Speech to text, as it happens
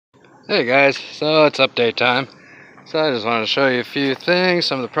Hey guys, so it's update time. So I just wanted to show you a few things,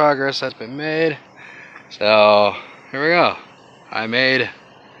 some of the progress that's been made. So here we go. I made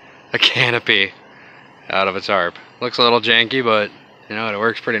a canopy out of a tarp. Looks a little janky, but you know, it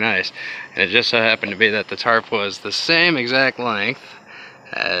works pretty nice. And it just so happened to be that the tarp was the same exact length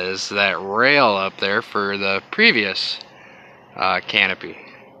as that rail up there for the previous canopy.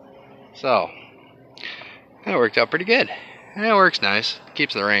 So that worked out pretty good. And it works nice.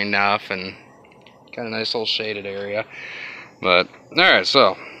 Keeps the rain off and kind of nice little shaded area. But alright,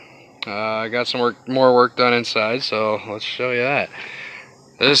 so I got some more work done inside, so let's show you that.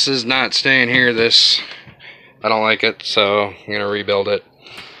 This is not staying here. I don't like it, so I'm gonna rebuild it.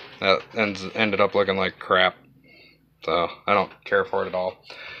 That ended up looking like crap, so I don't care for it at all.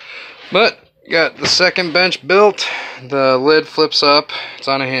 But got the second bench built. The lid flips up. It's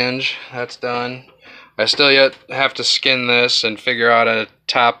on a hinge. That's done. I still yet have to skin this and figure out a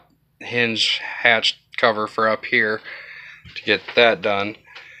top hinge hatch cover for up here to get that done.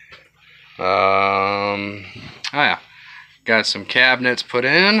 Oh yeah, got some cabinets put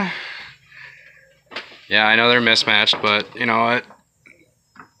in. Yeah, I know they're mismatched, but you know what?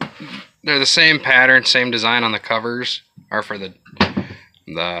 They're the same pattern, same design on the covers, or for the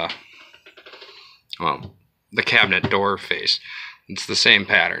cabinet door face. It's the same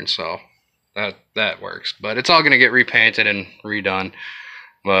pattern, so that works. But it's all gonna get repainted and redone.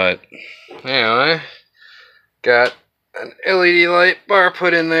 But anyway, got an LED light bar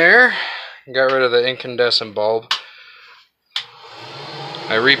put in there. Got rid of the incandescent bulb.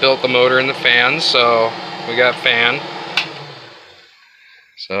 I rebuilt the motor and the fans, so we got fan.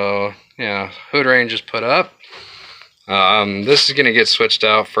 So yeah, hood range is put up. This is gonna get switched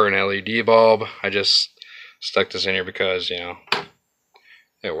out for an LED bulb. I just stuck this in here because, you know,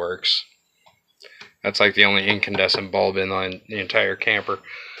 it works. That's like the only incandescent bulb in the entire camper.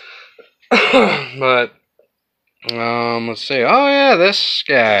 But let's see. Oh yeah, this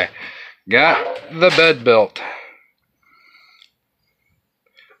guy got the bed built.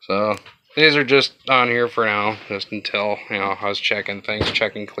 So these are just on here for now, just until, you know, I was checking things,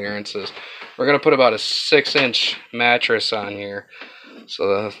 checking clearances. We're gonna put about a 6-inch mattress on here,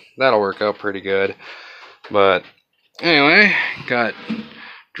 so that'll work out pretty good. But anyway, got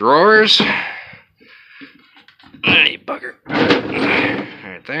drawers. Hey, bugger.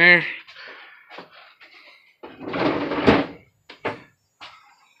 Right there.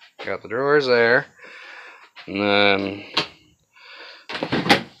 Got the drawers there. And then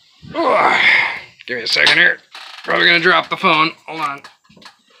give me a second here. Probably gonna drop the phone. Hold on.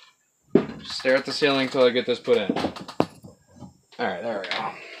 Stare at the ceiling until I get this put in. Alright, there we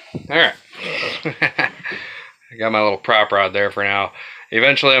go. Alright. I got my little prop rod there for now.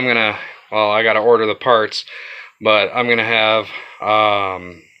 Eventually I'm gonna, well, I gotta order the parts, but I'm gonna have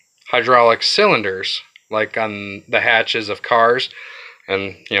hydraulic cylinders like on the hatches of cars,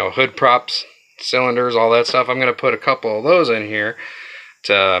 and you know, hood props, cylinders, all that stuff. I'm gonna put a couple of those in here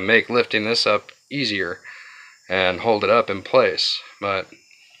to make lifting this up easier and hold it up in place. But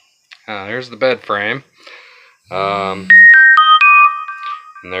here's the bed frame, and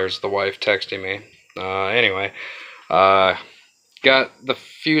there's the wife texting me. Anyway, got the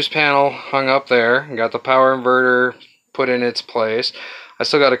fuse panel hung up there, got the power inverter put in its place. I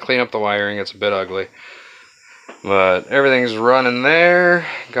still got to clean up the wiring, it's a bit ugly, but everything's running there.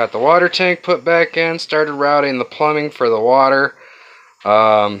 Got the water tank put back in, started routing the plumbing for the water.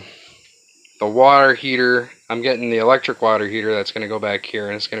 The water heater, I'm getting the electric water heater that's going to go back here,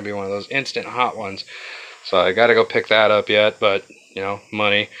 and it's going to be one of those instant hot ones, so I got to go pick that up yet, but you know,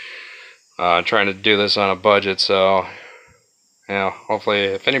 money. Trying to do this on a budget, so you know, hopefully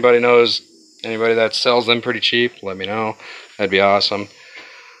if anybody knows anybody that sells them pretty cheap, let me know. That'd be awesome.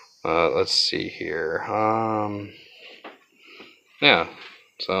 Let's see here. Yeah,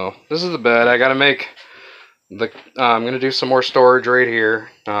 so this is the bed. I gotta make the I'm gonna do some more storage right here.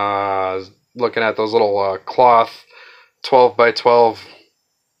 Looking at those little cloth 12 by 12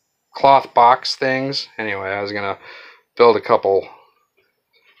 cloth box things. Anyway, I was gonna build a couple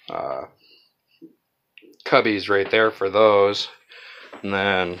cubbies right there for those, and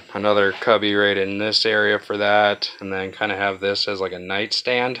then another cubby right in this area for that, and then kind of have this as like a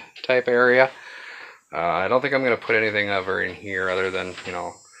nightstand type area. I don't think I'm going to put anything ever in here other than, you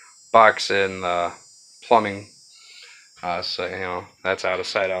know, box in the plumbing, so you know, that's out of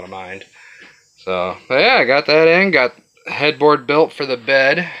sight, out of mind. So but yeah, I got that in, got headboard built for the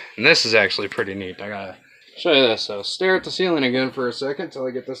bed, and this is actually pretty neat. I gotta show you this. So stare at the ceiling again for a second until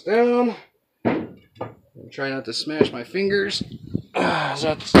I get this down. Try not to smash my fingers.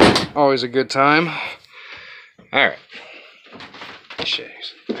 That's always a good time. Alright.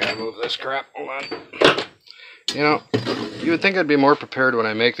 Shakes. I gotta move this crap. Hold on. You know, you would think I'd be more prepared when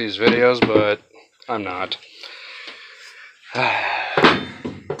I make these videos, but I'm not.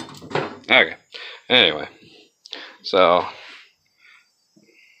 Okay. Anyway. So.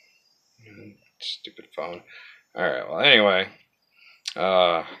 Stupid phone. Alright, well, anyway.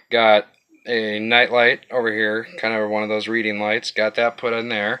 Got a night light over here. Kind of one of those reading lights. Got that put in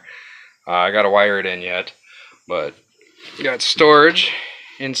there. I gotta wire it in yet. But, got storage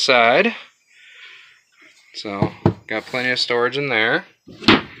inside. So, got plenty of storage in there.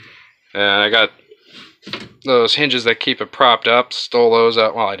 And I got those hinges that keep it propped up. Stole those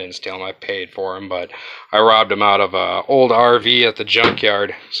out. Well, I didn't steal them. I paid for them, but I robbed them out of an old RV at the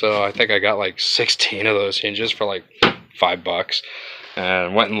junkyard. So I think I got like 16 of those hinges for like $5.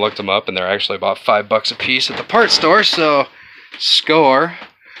 And went and looked them up, and they're actually about $5 a piece at the part store. So, score.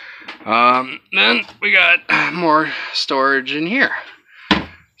 Then we got more storage in here.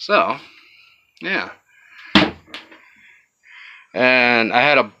 So, yeah. And I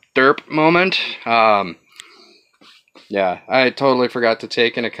had a derp moment. Yeah, I totally forgot to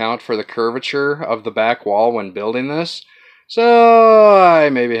take into account for the curvature of the back wall when building this. So I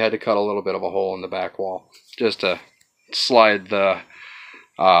maybe had to cut a little bit of a hole in the back wall just to slide the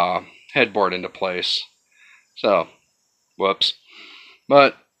headboard into place. So, whoops.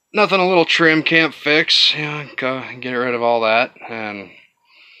 But nothing a little trim can't fix. You know, get rid of all that. And,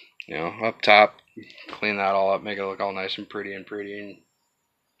 you know, up top, clean that all up, make it look all nice and pretty and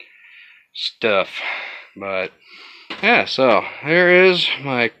stuff. But yeah, so here is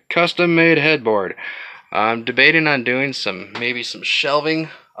my custom made headboard. I'm debating on doing maybe some shelving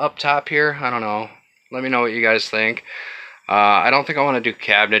up top here. I don't know. Let me know what you guys think. I don't think I want to do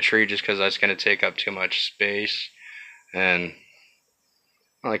cabinetry just because that's going to take up too much space. And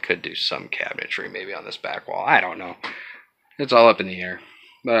well, I could do some cabinetry maybe on this back wall. I don't know. It's all up in the air.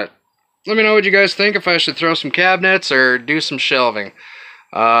 But let me know what you guys think, if I should throw some cabinets or do some shelving.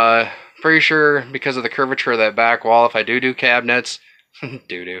 Pretty sure because of the curvature of that back wall, if I do cabinets,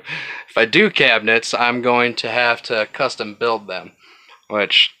 if I do cabinets, I'm going to have to custom build them,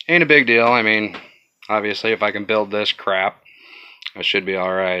 which ain't a big deal. I mean, obviously, if I can build this crap, I should be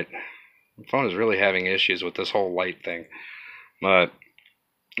alright. The phone is really having issues with this whole light thing. But,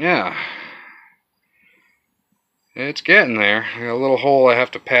 yeah. It's getting there. I got a little hole I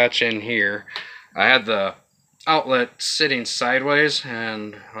have to patch in here. I had the outlet sitting sideways,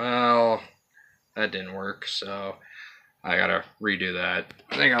 and, well, that didn't work, so I gotta redo that.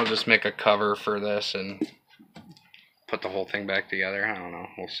 I think I'll just make a cover for this and put the whole thing back together. I don't know.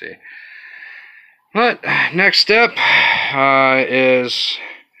 We'll see. But next step is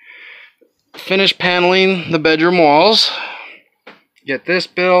finish paneling the bedroom walls. Get this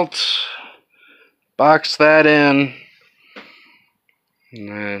built. Box that in. And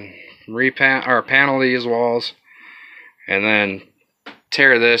then panel these walls. And then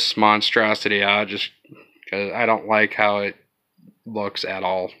tear this monstrosity out just because I don't like how it looks at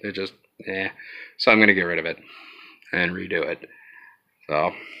all. It just, So I'm going to get rid of it and redo it.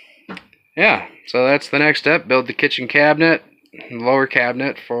 So, yeah. So that's the next step. Build the kitchen cabinet, lower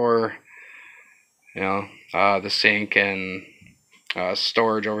cabinet for, you know, the sink and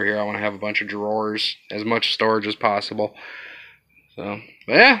storage over here. I want to have a bunch of drawers, as much storage as possible. So,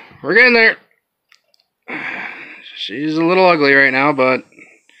 but yeah, we're getting there. She's a little ugly right now, but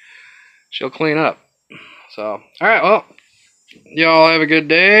she'll clean up. So, alright, well, y'all have a good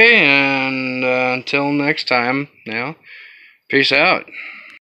day, and until next time, peace out.